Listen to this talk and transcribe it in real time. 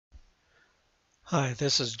Hi,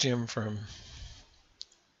 this is Jim from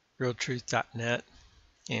realtruth.net,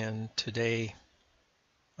 and today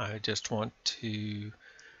I just want to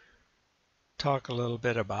talk a little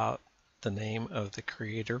bit about the name of the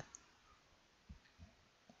Creator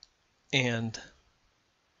and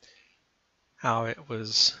how it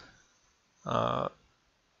was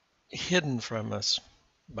hidden from us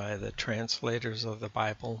by the translators of the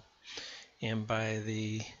Bible and by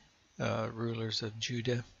the rulers of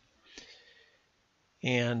Judah,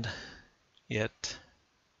 and yet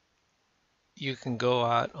you can go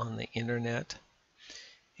out on the internet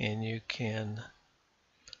and you can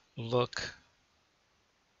look.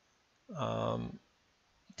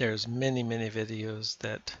 There's many videos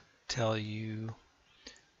that tell you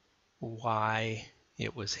why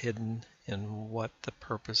it was hidden and what the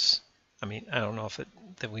purpose. I mean, I don't know if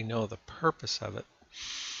that we know the purpose of it,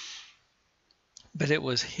 but it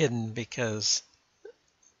was hidden because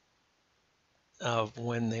of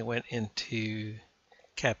when they went into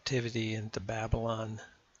captivity into Babylon.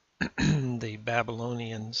 The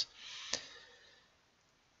Babylonians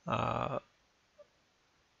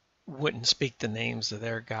wouldn't speak the names of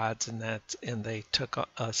their gods, and they took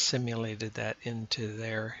assimilated that into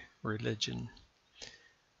their religion,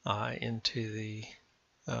 into the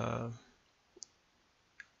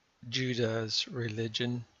Judah's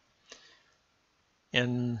religion,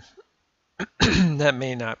 and that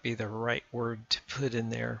may not be the right word to put in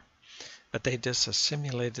there, but they just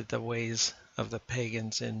assimilated the ways of the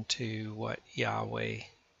pagans into what Yahweh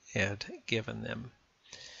had given them.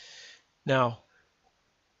 Now,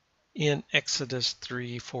 in Exodus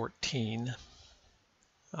 3:14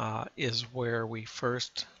 is where we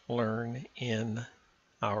first learn in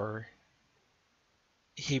our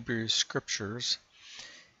Hebrew scriptures,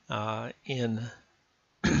 in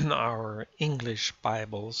our English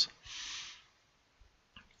Bibles,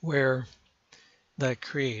 where the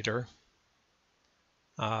Creator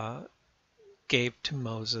gave to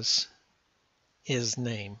Moses his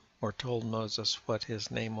name, or told Moses what his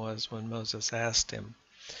name was when Moses asked him,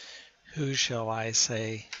 "Who shall I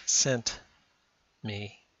say sent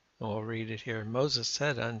me?" And we'll read it here. Moses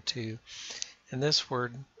said unto, and this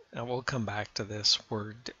word, and we'll come back to this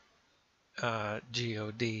word God,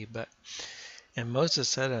 but and Moses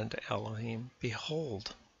said unto Elohim,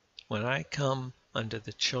 Behold, when I come unto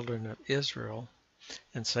the children of Israel,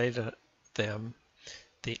 and say to them,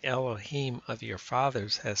 The Elohim of your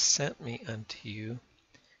fathers has sent me unto you,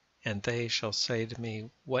 and they shall say to me,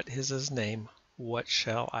 What is his name? What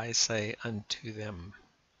shall I say unto them?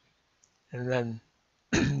 And then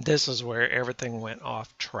this is where everything went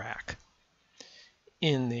off track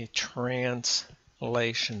in the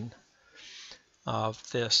translation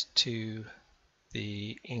of this to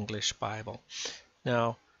the English Bible.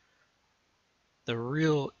 Now, the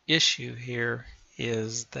real issue here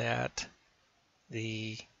is that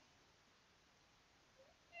the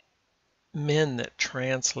men that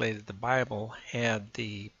translated the Bible had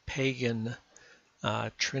the pagan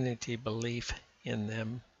Trinity belief in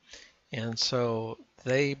them, and so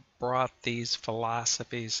they brought these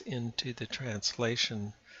philosophies into the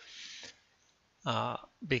translation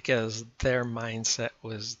because their mindset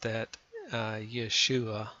was that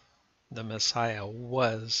Yeshua, the Messiah,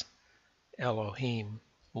 was Elohim,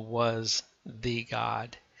 was the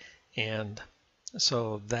God, and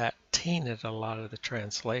so that tainted a lot of the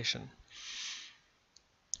translation.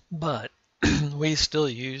 But we still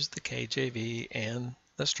use the KJV and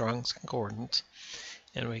the Strong's Concordance,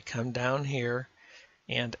 and we come down here,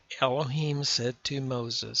 and Elohim said to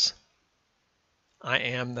Moses, I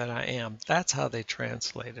am that I am. That's how they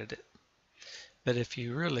translated it. But if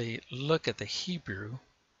you really look at the Hebrew,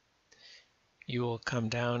 you will come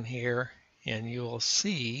down here and you will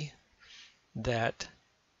see that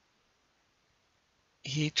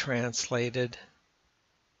he translated,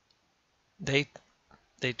 they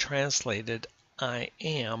translated I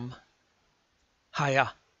am Haya.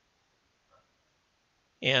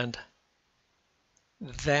 And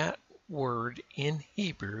that word in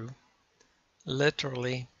Hebrew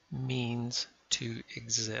literally means to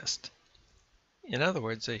exist. In other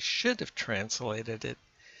words, they should have translated it,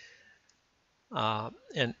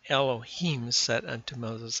 and Elohim said unto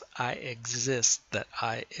Moses, I exist, that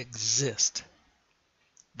I exist.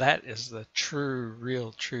 That is the true,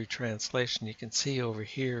 real, true translation. You can see over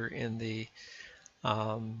here in the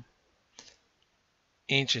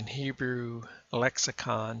ancient Hebrew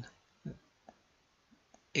lexicon,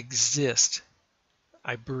 exist.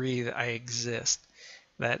 I breathe, I exist.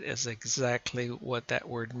 That is exactly what that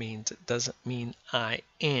word means. It doesn't mean I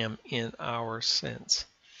am in our sense.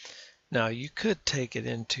 Now, you could take it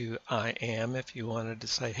into I am if you wanted to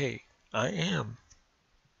say, hey, I am.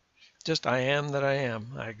 Just I am that I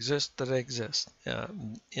am. I exist that I exist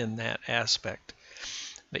in that aspect.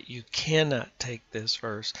 But you cannot take this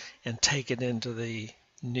verse and take it into the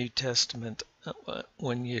New Testament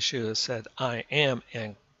when Yeshua said, I am,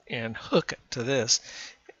 and hook it to this.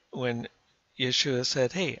 When Yeshua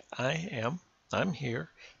said, hey, I am, I'm here,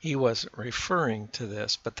 he wasn't referring to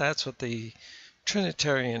this, but that's what the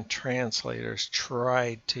Trinitarian translators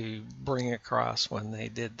tried to bring across when they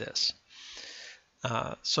did this.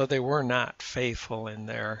 So they were not faithful in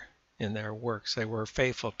their works. They were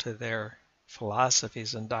faithful to their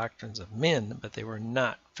philosophies and doctrines of men, but they were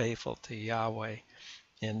not faithful to Yahweh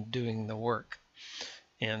in doing the work.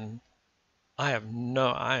 And I am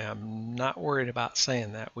not worried about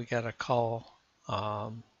saying that. We got to call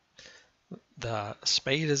the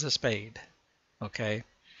spade is a spade, okay?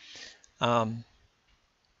 In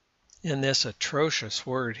this atrocious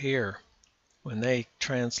word here, when they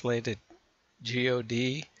translated God,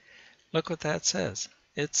 look what that says.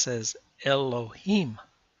 It says Elohim.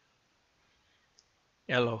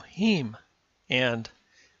 Elohim. And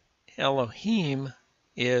Elohim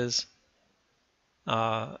is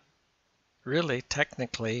really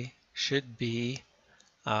technically should be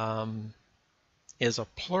is a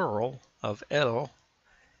plural of El,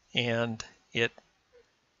 and it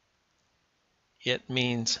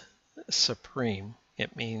means supreme.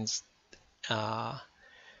 It means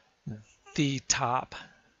the top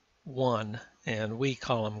one, and we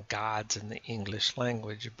call them gods in the English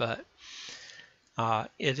language, but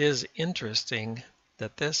it is interesting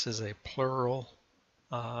that this is a plural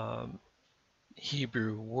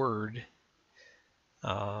Hebrew word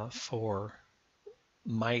for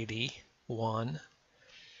mighty one,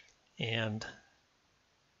 and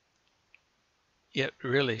it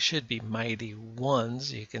really should be mighty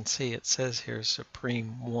ones. You can see it says here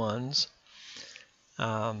supreme ones.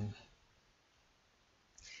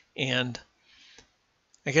 And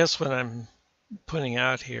I guess what I'm putting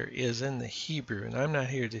out here is in the Hebrew, and I'm not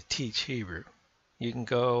here to teach Hebrew. You can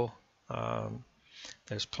go,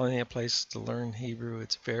 there's plenty of places to learn Hebrew.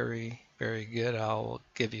 It's very, very good. I'll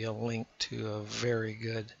give you a link to a very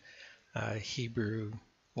good Hebrew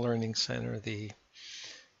learning center.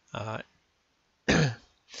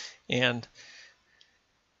 And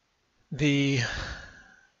the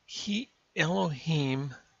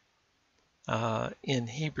Elohim in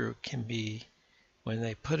Hebrew can be, when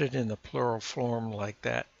they put it in the plural form like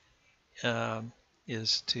that,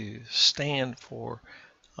 is to stand for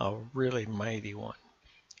a really mighty one.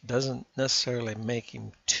 It doesn't necessarily make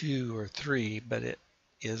him two or three, but it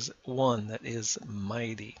is one that is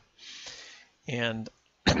mighty. And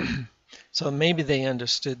so maybe they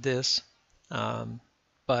understood this,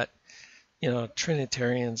 but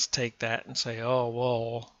Trinitarians take that and say, oh,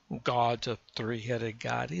 well, God's a three-headed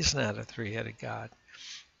God. He's not a three-headed God.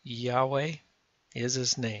 Yahweh is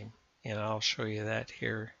his name, and I'll show you that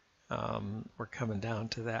here. We're coming down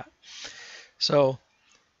to that. So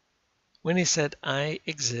when he said, I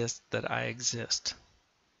exist, that I exist,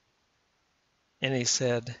 and he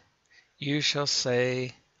said, you shall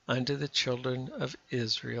say unto the children of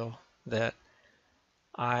Israel that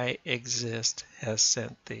I exist has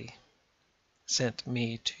sent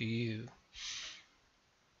me to you.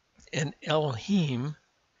 And Elohim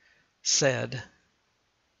said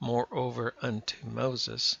moreover unto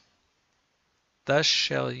Moses, thus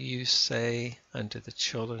shall you say unto the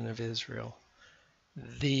children of Israel,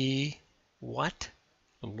 the what?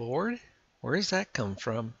 Lord? Where does that come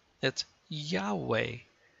from? It's Yahweh.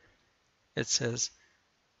 It says,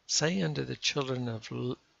 say unto the children of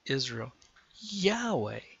Israel,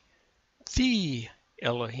 Yahweh, the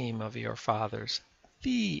Elohim of your fathers,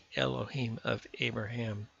 the Elohim of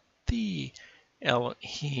Abraham, the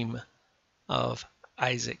Elohim of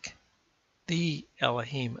Isaac, the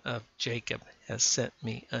Elohim of Jacob has sent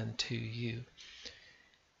me unto you.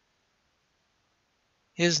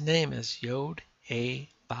 His name is Yhwh,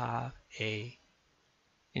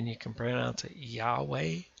 and you can pronounce it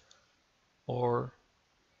Yahweh, or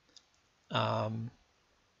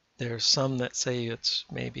there's some that say it's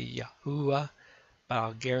maybe Yahuah, but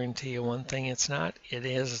I'll guarantee you one thing, it's not. It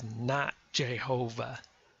is not Jehovah.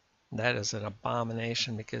 That is an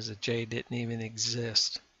abomination because the J didn't even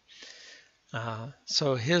exist.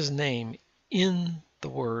 So his name in the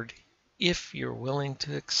word, if you're willing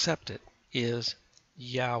to accept it, is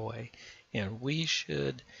Yahweh. And we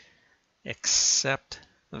should accept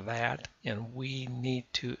that, and we need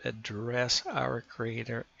to address our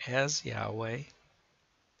Creator as Yahweh,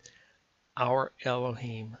 our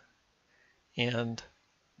Elohim, and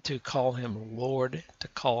to call him Lord, to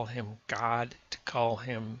call him God, to call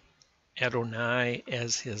him Adonai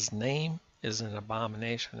as his name is an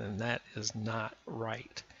abomination, and that is not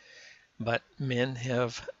right. But men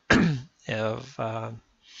have have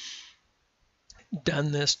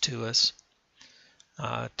done this to us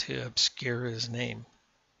to obscure his name.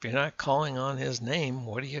 If you're not calling on his name,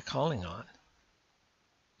 what are you calling on?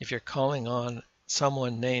 If you're calling on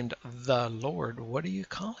someone named the Lord, what are you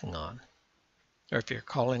calling on? Or if you're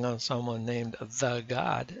calling on someone named the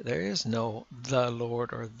God, there is no the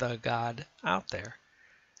Lord or the God out there.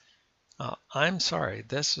 I'm sorry,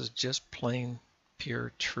 this is just plain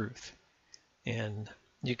pure truth. And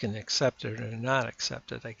you can accept it or not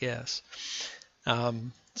accept it, I guess.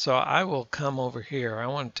 So I will come over here. I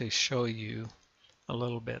want to show you a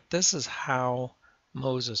little bit. This is how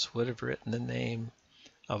Moses would have written the name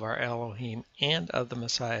of our Elohim and of the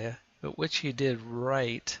Messiah, but which he did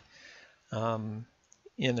write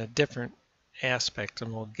in a different aspect,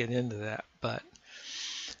 and we'll get into that. But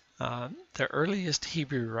the earliest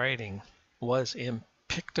Hebrew writing was in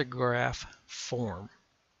pictograph form.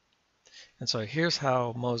 And so here's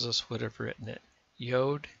how Moses would have written it.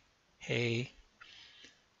 Yod, He,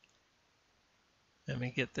 let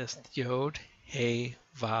me get this, Yod, He,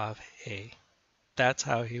 Vav, He. That's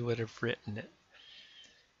how he would have written it.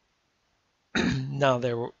 Now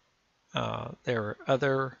there were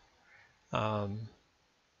other, I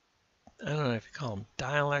don't know if you call them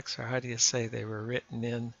dialects, or how do you say they were written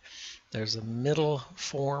in. There's a middle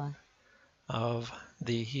form of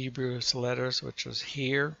the Hebrew letters, which was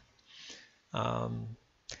here.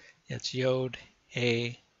 It's Yod,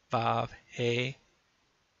 He, Vav, He.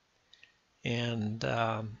 And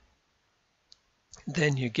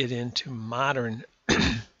then you get into modern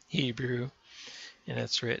Hebrew, and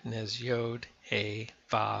it's written as Yod, He,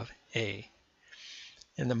 Vav, He.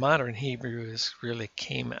 And the modern Hebrew really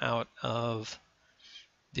came out of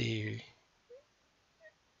the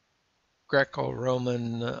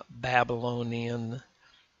Greco-Roman, Babylonian.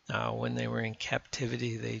 When they were in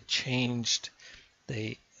captivity, they changed,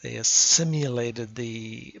 they assimilated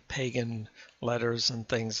the pagan letters and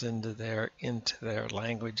things into their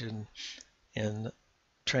language and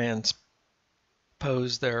transposed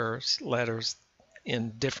their letters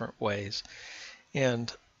in different ways.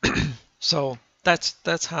 And so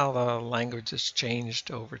that's how the language has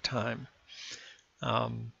changed over time.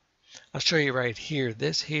 I'll show you right here.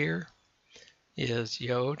 This here is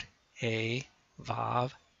Yod, He,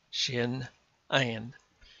 Vav, Shin, Ayin,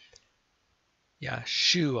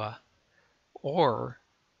 Yeshua, or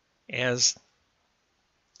as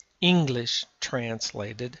English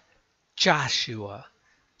translated, Joshua.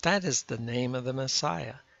 That is the name of the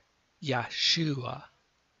Messiah, Yeshua.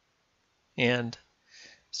 And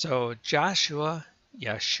so Joshua,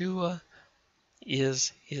 Yeshua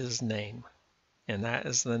is his name. And that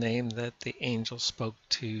is the name that the angel spoke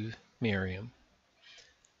to Miriam.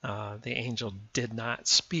 The angel did not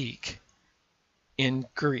speak in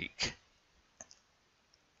Greek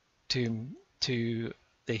to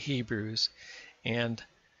the Hebrews, and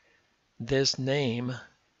this name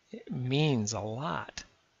means a lot.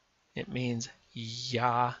 It means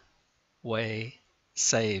Yahweh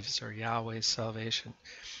saves, or Yahweh's salvation.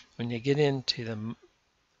 When you get into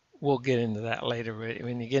we'll get into that later, but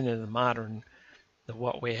when you get into the modern,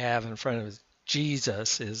 what we have in front of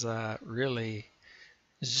Jesus is really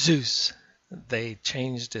Zeus. They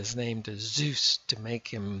changed his name to Zeus to make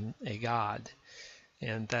him a god,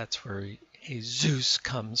 and that's where Jesus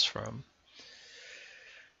comes from.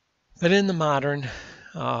 But in the modern,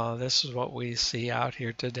 this is what we see out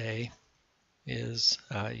here today, is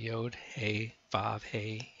Yod, He, Vav,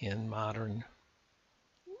 He in modern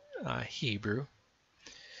Hebrew.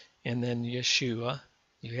 And then Yeshua,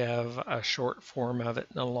 you have a short form of it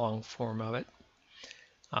and a long form of it.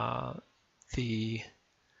 The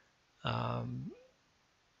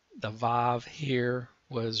Vav here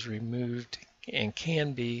was removed, and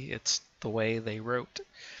can be, it's the way they wrote.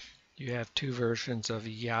 You have two versions of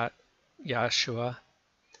Yahshua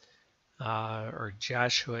or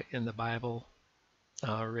Joshua in the Bible,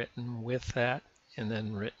 written with that, and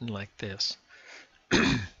then written like this.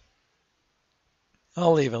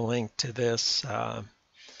 I'll leave a link to this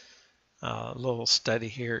little study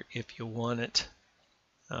here if you want it.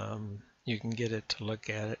 You can get it to look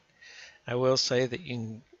at it. I will say that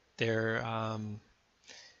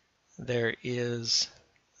there is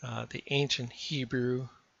the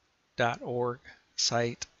ancienthebrew.org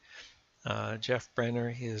site. Jeff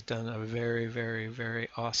Brenner, he has done a very, very, very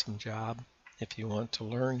awesome job. If you want to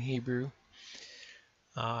learn Hebrew,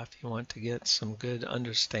 if you want to get some good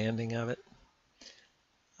understanding of it,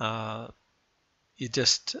 you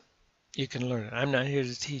can learn it. I'm not here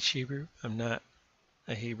to teach Hebrew. I'm not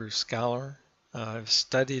a Hebrew scholar. I've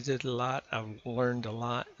studied it a lot. I've learned a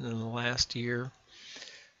lot in the last year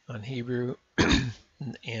on Hebrew,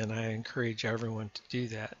 and I encourage everyone to do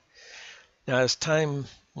that. Now, as time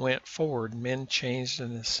went forward, men changed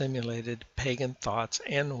and assimilated pagan thoughts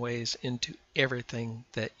and ways into everything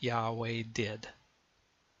that Yahweh did.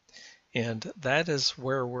 And that is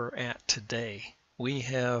where we're at today. We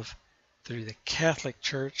have, through the Catholic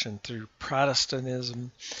Church and through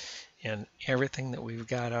Protestantism and everything that we've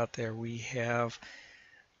got out there, we have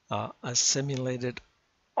assimilated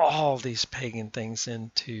all these pagan things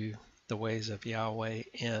into the ways of Yahweh.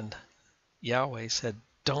 And Yahweh said,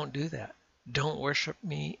 don't do that. Don't worship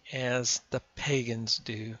me as the pagans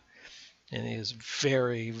do. And he is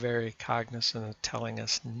very, very cognizant of telling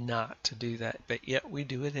us not to do that. But yet we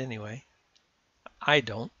do it anyway. I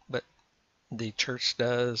don't, but the church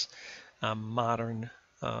does. Modern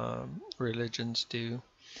religions do.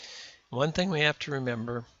 One thing we have to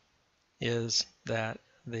remember is that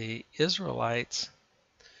the Israelites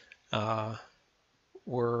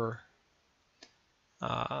were,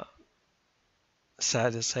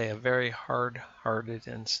 sad to say, a very hard-hearted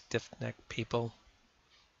and stiff-necked people.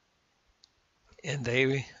 And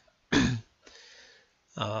they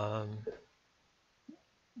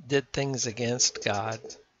did things against God.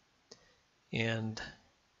 And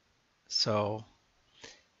so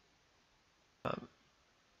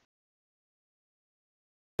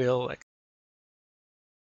we'll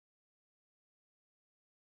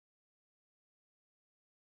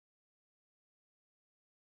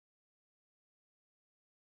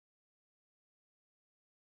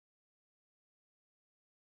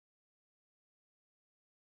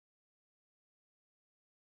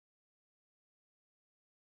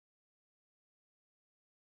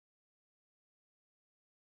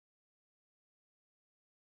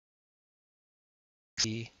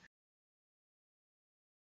see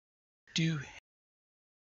do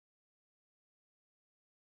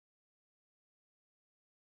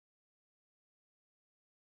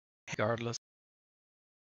regardless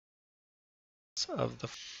of the,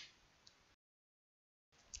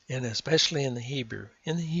 and especially in the Hebrew.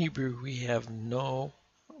 In the Hebrew, we have no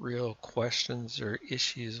real questions or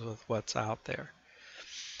issues with what's out there.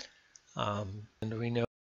 And we know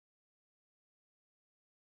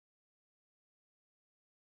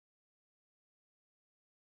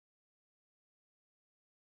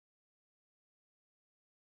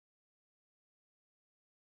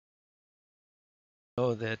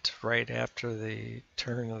that right after the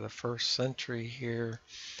turn of the first century here,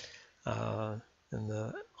 in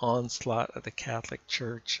the onslaught of the Catholic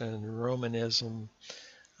Church and Romanism,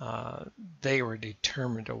 they were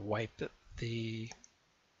determined to wipe the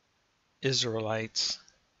Israelites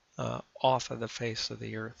off of the face of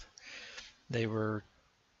the earth. They were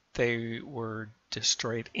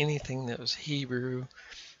destroyed, anything that was Hebrew.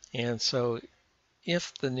 And so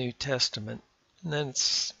if the New Testament, and then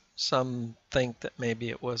some think that maybe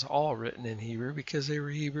it was all written in Hebrew because they were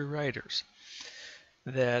Hebrew writers,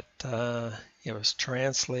 that it was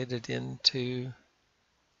translated into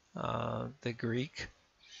the Greek.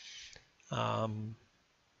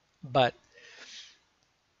 But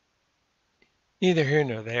neither here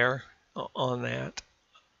nor there on that.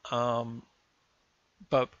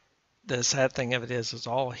 But the sad thing of it is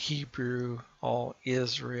all Hebrew, all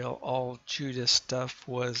Israel, all Judah stuff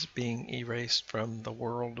was being erased from the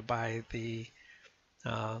world by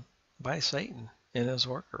Satan and his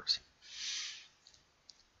workers.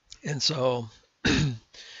 And so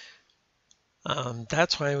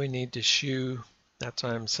that's why we need to that's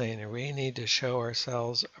what I'm saying here. We need to show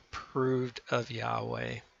ourselves approved of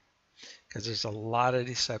Yahweh, because there's a lot of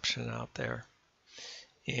deception out there.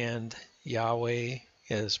 And Yahweh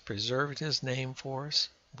has preserved his name for us.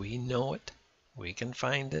 We know it. We can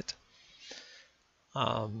find it.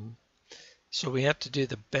 So we have to do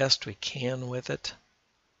the best we can with it,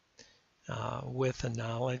 with the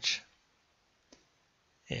knowledge,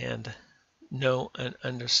 and know and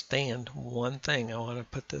understand one thing. I want to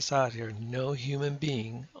put this out here. No human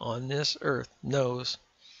being on this earth knows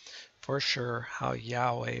for sure how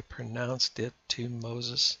Yahweh pronounced it to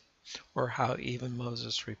Moses, or how even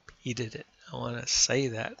Moses repeated it. I want to say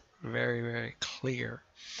that very, very clear.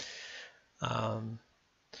 But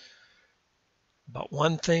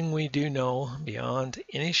one thing we do know beyond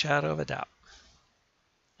any shadow of a doubt,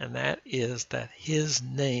 and that is that his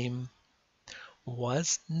name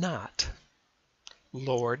was not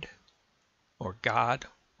Lord or God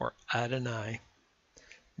or Adonai.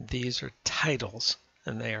 These are titles,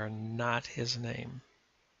 and they are not his name.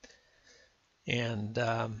 And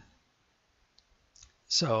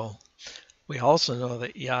so we also know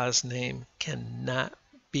that Yah's name cannot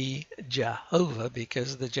be Jehovah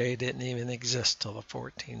because the J didn't even exist till the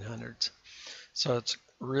 1400s. So it's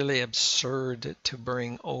really absurd to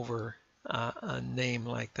bring over a name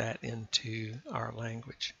like that into our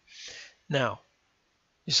language. Now,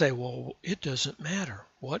 you say, well, it doesn't matter.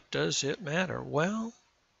 What does it matter? Well,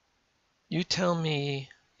 you tell me,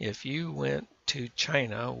 if you went to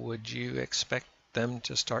China, would you expect them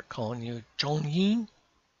to start calling you Zhongyin?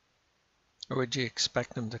 Or would you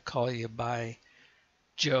expect them to call you by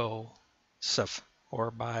Joseph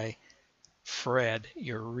or by Fred,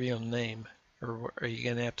 your real name? Or are you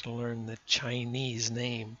going to have to learn the Chinese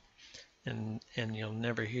name and you'll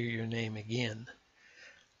never hear your name again?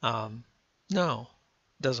 No,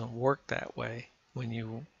 it doesn't work that way.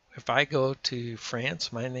 If I go to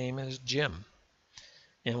France, my name is Jim.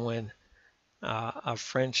 And when a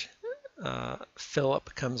French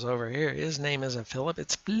Philip comes over here, his name isn't Philip,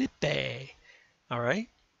 it's Felipe. All right?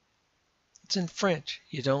 It's in French.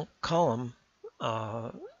 You don't call him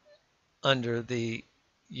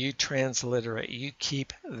you transliterate. You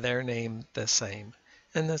keep their name the same.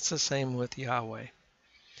 And that's the same with Yahweh.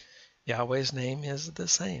 Yahweh's name is the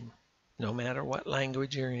same. No matter what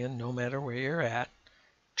language you're in, no matter where you're at,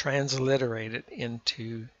 transliterate it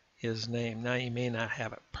into his name. Now, you may not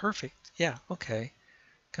have it perfect. Yeah, okay,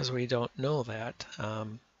 because we don't know that.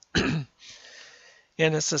 And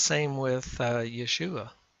it's the same with Yeshua.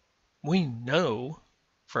 We know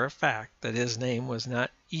for a fact that his name was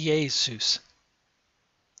not Jesus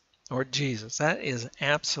or Jesus. That is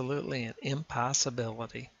absolutely an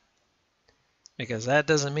impossibility. Because that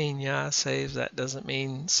doesn't mean Yah saves, that doesn't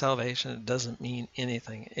mean salvation, it doesn't mean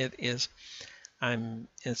anything. It's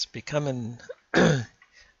becoming,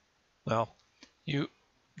 well,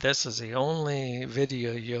 this is the only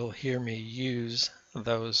video you'll hear me use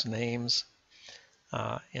those names,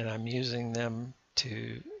 and I'm using them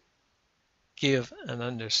to give an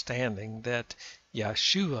understanding that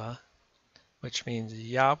Yeshua, which means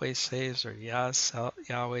Yahweh saves or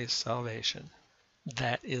Yahweh's salvation,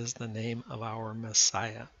 that is the name of our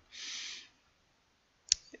Messiah.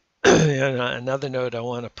 And another note I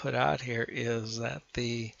want to put out here is that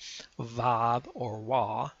the Vav or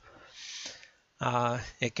Wah,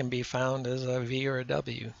 it can be found as a V or a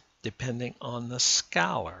W depending on the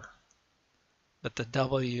scholar. But the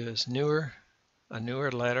W is a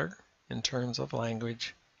newer letter in terms of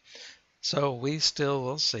language. So we still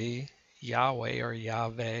will see Yahweh or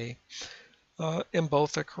Yahweh, and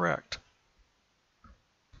both are correct.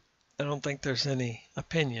 I don't think there's any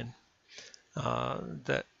opinion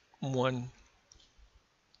that one,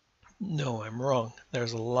 no, I'm wrong.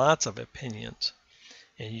 There's lots of opinions,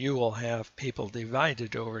 and you will have people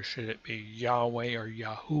divided over should it be Yahweh or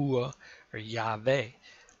Yahuah or Yahweh.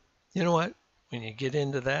 You know what? When you get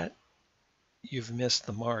into that, you've missed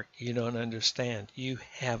the mark. You don't understand. You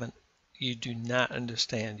do not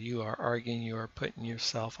understand. You are arguing. You are putting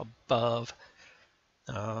yourself above.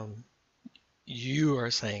 You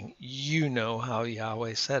are saying you know how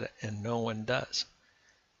Yahweh said it, and no one does.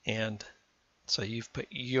 And so you've put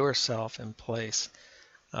yourself in place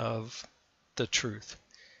of the truth.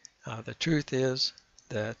 The truth is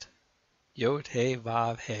that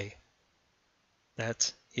Yhwh,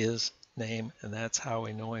 that's his name, and that's how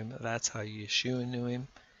we know him. That's how Yeshua knew him.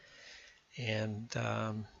 And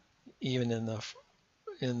even in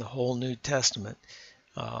the whole New Testament,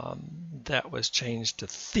 that was changed to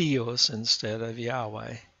Theos instead of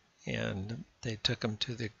Yahweh. And they took him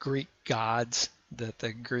to the Greek gods that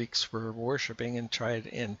the Greeks were worshiping and tried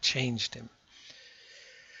and changed him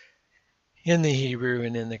in the Hebrew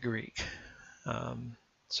and in the Greek.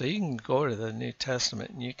 So you can go to the New Testament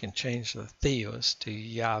and you can change the Theos to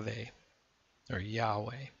Yahweh or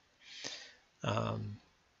Yahweh.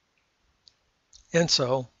 And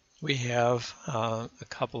so we have a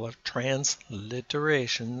couple of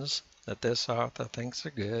transliterations that this author thinks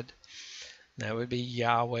are good. That would be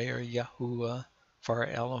Yahweh or Yahuah for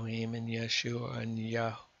Elohim, and Yeshua and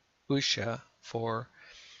Yahusha for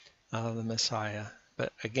the Messiah.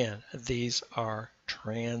 But again, these are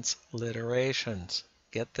transliterations.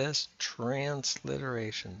 Get this?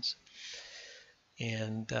 Transliterations.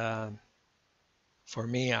 And for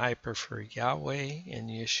me, I prefer Yahweh and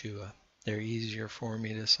Yeshua. They're easier for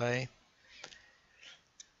me to say.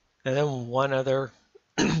 And then one other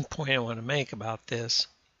point I want to make about this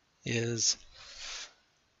is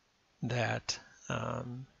that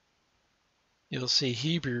you'll see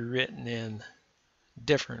Hebrew written in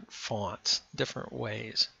different fonts, different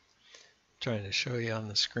ways. I'm trying to show you on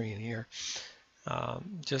the screen here,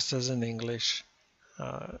 just as in English.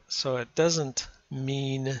 So it doesn't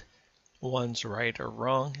mean one's right or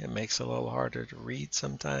wrong. It makes it a little harder to read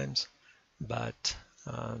sometimes, but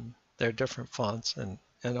They're different fonts, and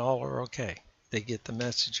all are okay. They get the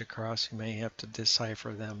message across. You may have to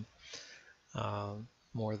decipher them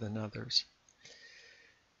more than others.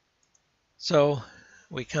 So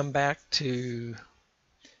we come back to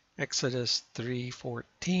Exodus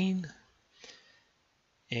 3:14,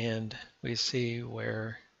 and we see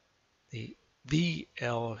where the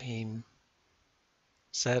Elohim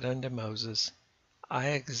said unto Moses, I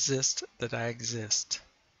exist that I exist.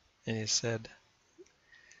 And he said,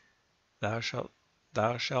 Thou shalt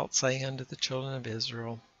say unto the children of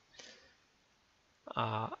Israel,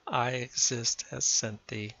 I exist has sent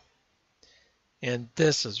thee. And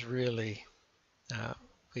this is really,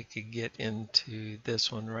 we could get into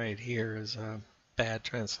this one right here as a bad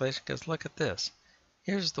translation, because look at this.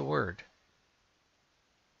 Here's the word.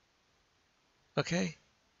 Okay,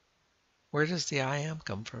 where does the I am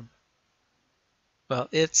come from? Well,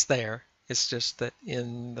 it's there. It's just that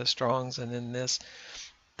in the Strongs and in this,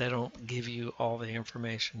 they don't give you all the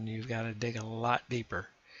information. You've got to dig a lot deeper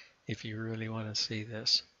if you really want to see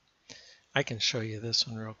this. I can show you this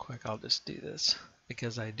one real quick. I'll just do this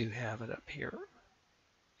because I do have it up here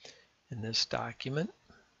in this document.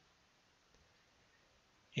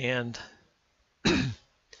 And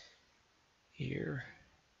here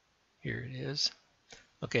it is.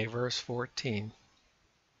 Okay, verse 14.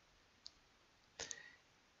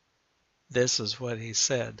 This is what he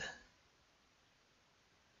said.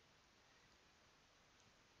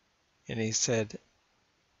 And he said,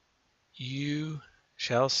 You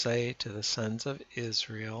shall say to the sons of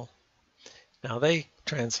Israel. Now they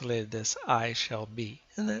translated this, I shall be.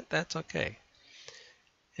 And that's okay.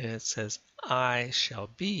 And it says, I shall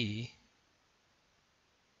be.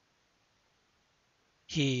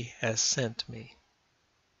 He has sent me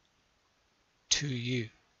to you.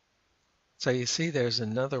 So you see there's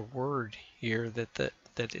another word here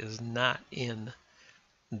that is not in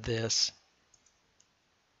this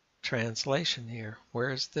translation here.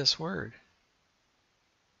 Where's this word?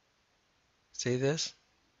 See this?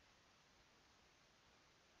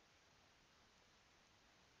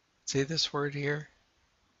 See this word here?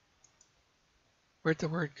 Where'd the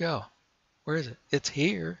word go? Where is it? It's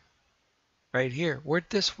here. Right here. Where'd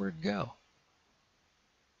this word go?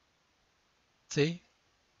 See?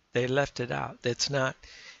 They left it out. It's not,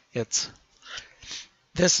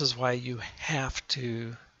 this is why you have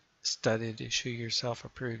to study to show yourself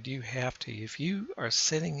approved. You have to. If you are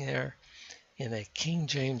sitting there in a King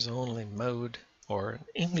James only mode or an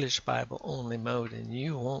English Bible only mode and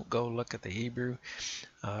you won't go look at the Hebrew,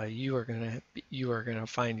 you are gonna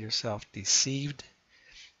find yourself deceived,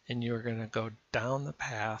 and you're gonna go down the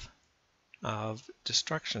path of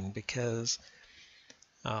destruction, because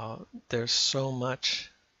there's so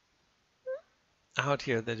much out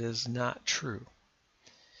here that is not true.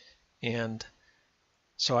 And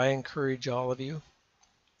so I encourage all of you,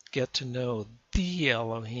 get to know the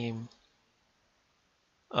Elohim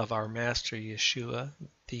of our Master Yeshua,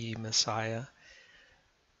 the Messiah,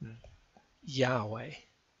 Yahweh.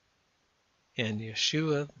 And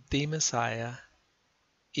Yeshua, the Messiah,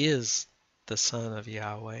 is the Son of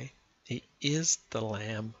Yahweh. He is the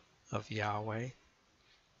Lamb of Yahweh.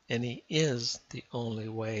 And he is the only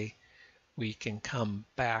way we can come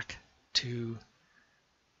back to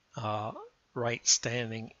right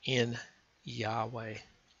standing in Yahweh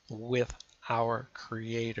with our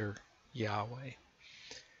Creator Yahweh.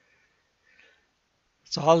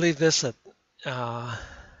 So I'll leave this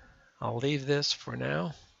for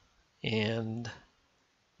now, and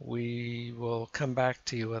we will come back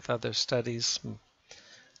to you with other studies,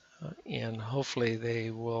 and hopefully they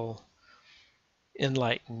will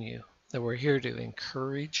enlighten you. That we're here to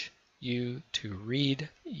encourage you to read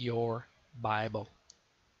your Bible.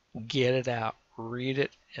 Get it out, read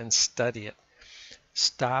it, and study it.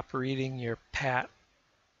 Stop reading your pat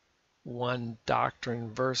one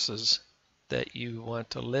doctrine verses that you want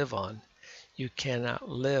to live on. You cannot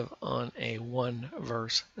live on a one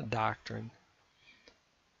verse doctrine.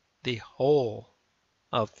 The whole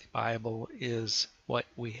of the Bible is what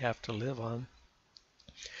we have to live on.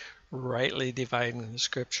 Rightly dividing the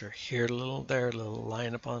scripture. Here a little, there a little,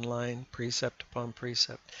 line upon line, precept upon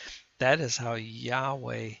precept. That is how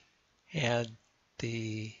Yahweh had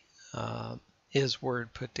his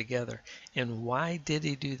word put together. And why did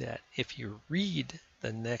he do that? If you read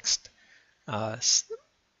the next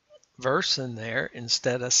verse in there,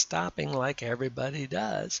 instead of stopping like everybody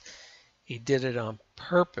does, he did it on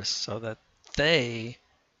purpose so that they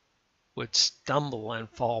would stumble and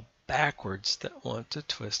fall backwards that want to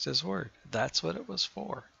twist his word. That's what it was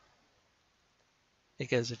for.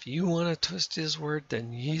 Because if you want to twist his word,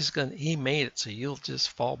 then he made it so you'll just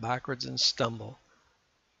fall backwards and stumble.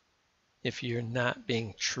 if you're not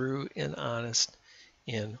being true and honest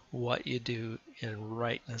in what you do in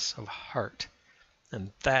rightness of heart.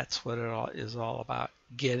 And that's what it is all about,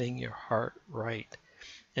 getting your heart right.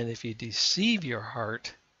 And if you deceive your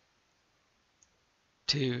heart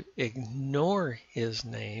to ignore his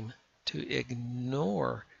name, to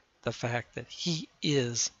ignore the fact that he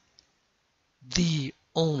is the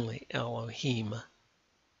only Elohim,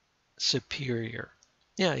 superior.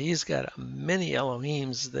 Yeah, he's got many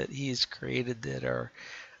Elohims that he's created that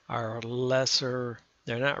are lesser.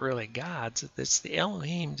 They're not really gods. It's the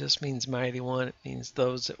Elohim just means mighty one. It means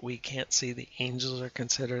those that we can't see. The angels are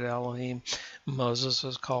considered Elohim. Moses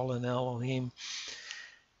was called an Elohim.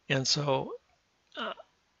 And so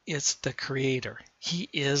it's the creator. He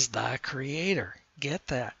is the creator. Get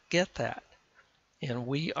that. Get that. And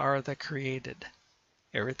we are the created.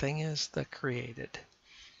 Everything is the created.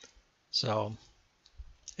 So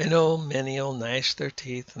I know many will gnash their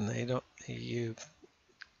teeth and they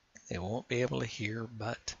won't be able to hear,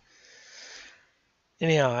 but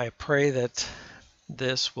anyhow, I pray that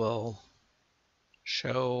this will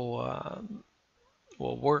will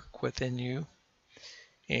work within you,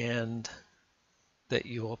 and that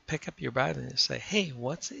you will pick up your Bible and say, hey,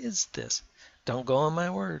 what is this? Don't go on my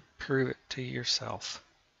word. Prove it to yourself.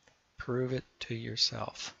 Prove it to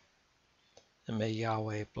yourself. And may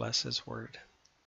Yahweh bless his word.